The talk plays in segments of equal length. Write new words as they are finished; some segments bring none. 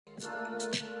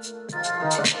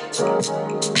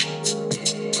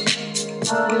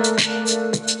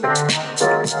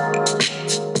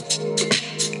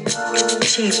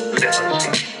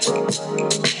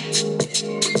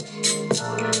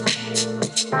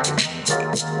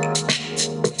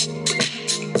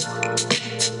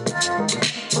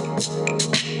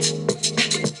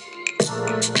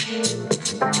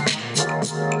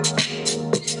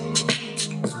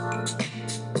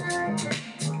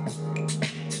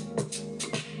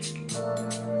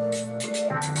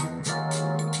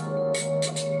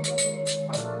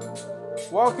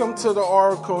Welcome to the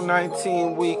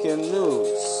oracle19 Weekend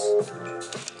News.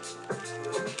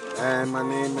 And my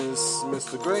name is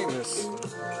Mr. Greatness.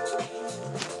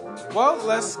 Well,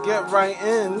 let's get right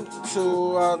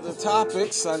into the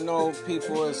topics. I know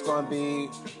people is going to be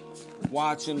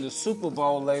watching the Super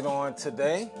Bowl later on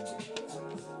today.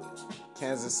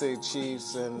 Kansas City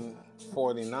Chiefs and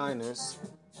 49ers.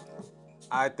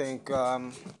 I think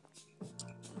I'm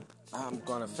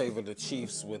going to favor the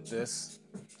Chiefs with this.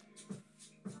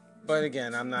 But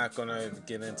again, I'm not going to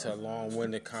get into a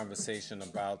long-winded conversation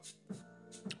about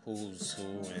who's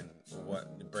who and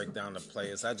what to break down the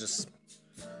players. I'm just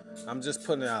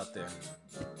putting it out there.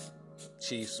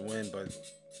 Chiefs win, but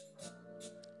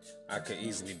I could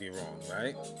easily be wrong,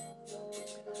 right?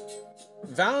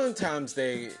 Valentine's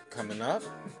Day coming up.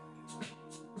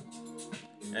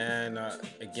 And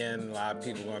again, a lot of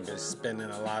people are going to be spending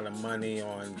a lot of money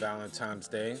on Valentine's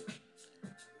Day.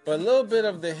 But a little bit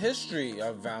of the history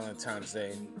of Valentine's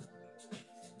Day.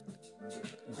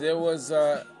 There was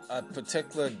a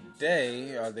particular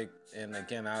day, and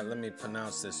again, let me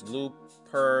pronounce this,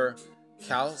 Lupercalia,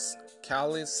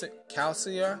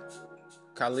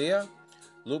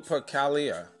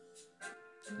 Lupercalia,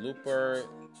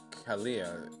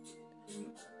 Lupercalia.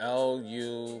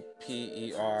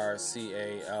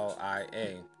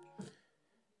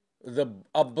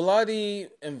 A bloody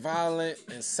and violent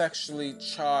and sexually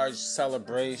charged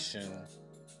celebration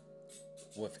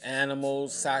with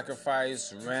animals,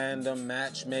 sacrifice, random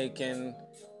matchmaking,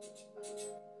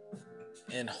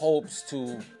 in hopes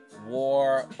to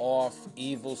ward off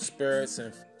evil spirits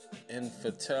and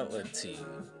infertility.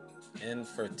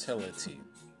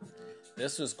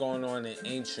 This was going on in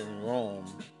ancient Rome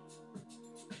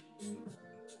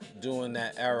during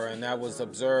that era, and that was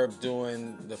observed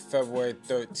during the February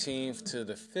 13th to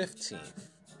the 15th.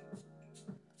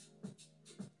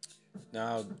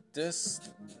 Now, this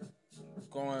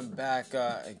going back,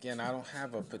 again, I don't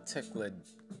have a particular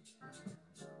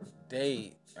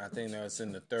date. I think that was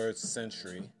in the 3rd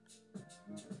century.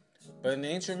 But in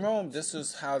ancient Rome, this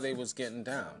is how they was getting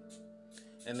down.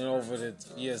 And then over the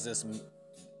years, this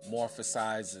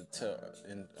morphosized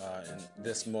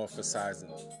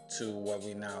to what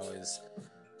we now is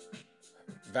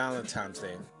Valentine's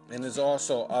Day. And there's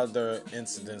also other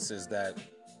incidences that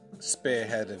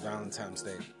spearheaded Valentine's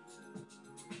Day.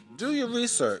 Do your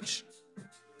research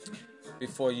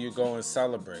before you go and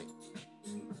celebrate.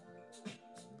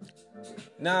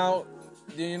 Now,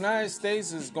 the United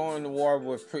States is going to war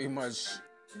with pretty much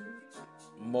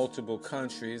multiple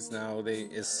countries. Now,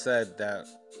 it's said that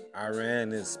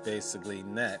Iran is basically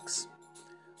next,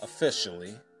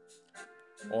 officially,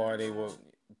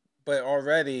 but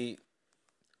already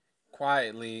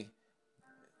quietly,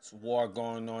 there's war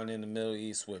going on in the Middle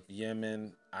East with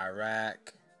Yemen,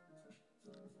 Iraq,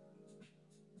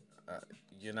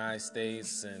 United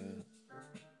States, and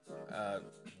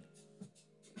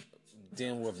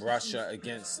dealing with Russia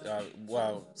against,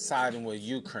 siding with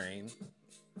Ukraine.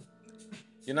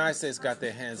 United States got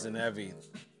their hands in everything.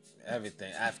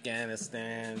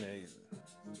 Afghanistan,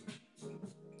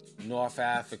 North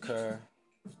Africa.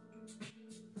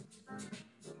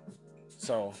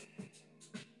 So,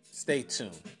 stay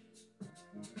tuned.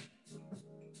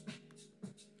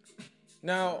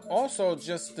 Now, also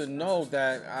just to know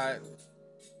that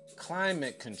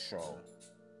climate control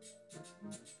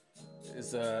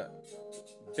is a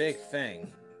big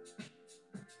thing.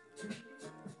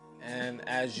 And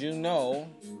as you know,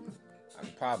 I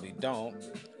probably don't,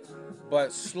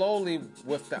 but slowly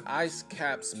with the ice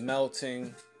caps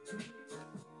melting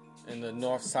in the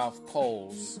north-south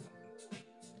poles,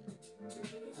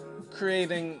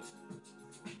 creating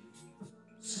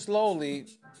slowly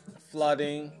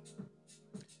flooding,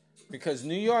 because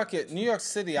New York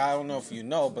City, I don't know if you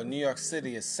know, but New York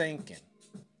City is sinking.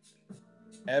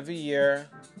 Every year,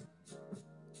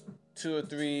 2 or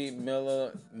 3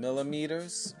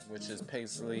 millimeters, which is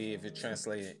basically, if you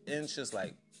translate it inches,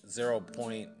 like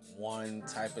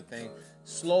 0.1 type of thing.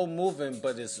 Slow moving,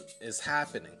 but it's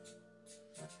happening.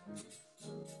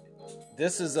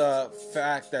 This is a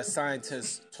fact that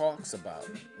scientists talks about.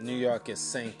 New York is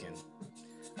sinking.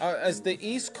 As the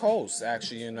East Coast,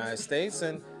 actually, United States,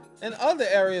 and other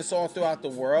areas all throughout the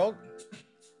world,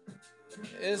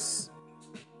 is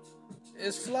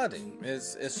flooding.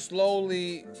 It's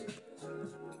slowly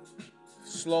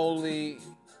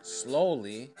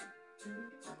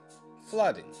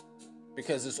flooding,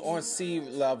 because it's on sea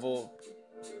level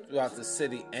throughout the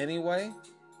city anyway,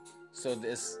 so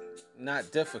it's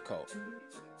not difficult.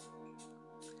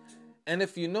 And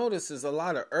if you notice, there's a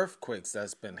lot of earthquakes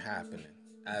that's been happening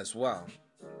as well.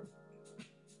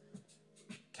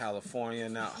 California,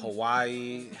 now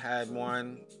Hawaii had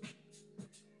one.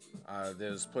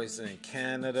 There's places in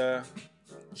Canada,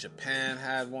 Japan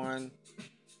had one.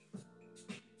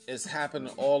 It's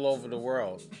happening all over the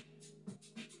world.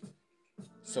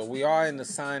 So we are in the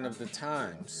sign of the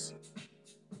times.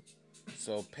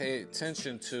 So pay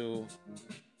attention to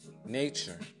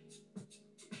nature,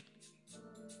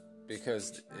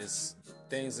 because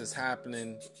things is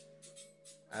happening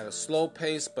at a slow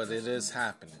pace, but it is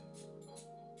happening.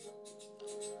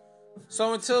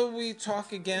 So until we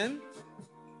talk again,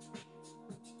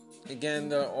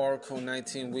 the Oracle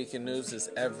 19 Weekend News is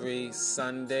every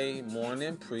Sunday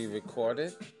morning,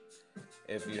 pre-recorded.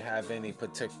 If you have any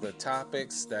particular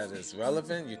topics that is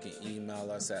relevant, you can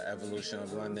email us at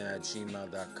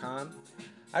evolutionoflondon@gmail.com.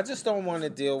 I just don't want to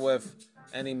deal with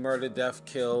any murder, death,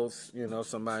 kills,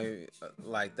 somebody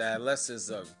like that, unless it's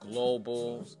a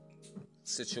global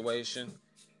situation,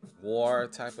 war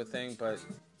type of thing. But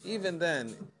even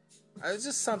then, it's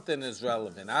just something is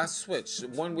relevant. I switch.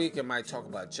 One week it might talk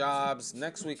about jobs.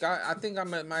 Next week, I think I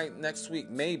might next week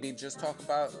maybe just talk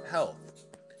about health.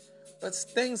 But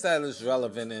things that is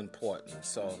relevant and important.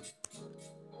 So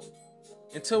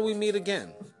until we meet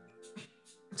again,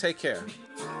 take care.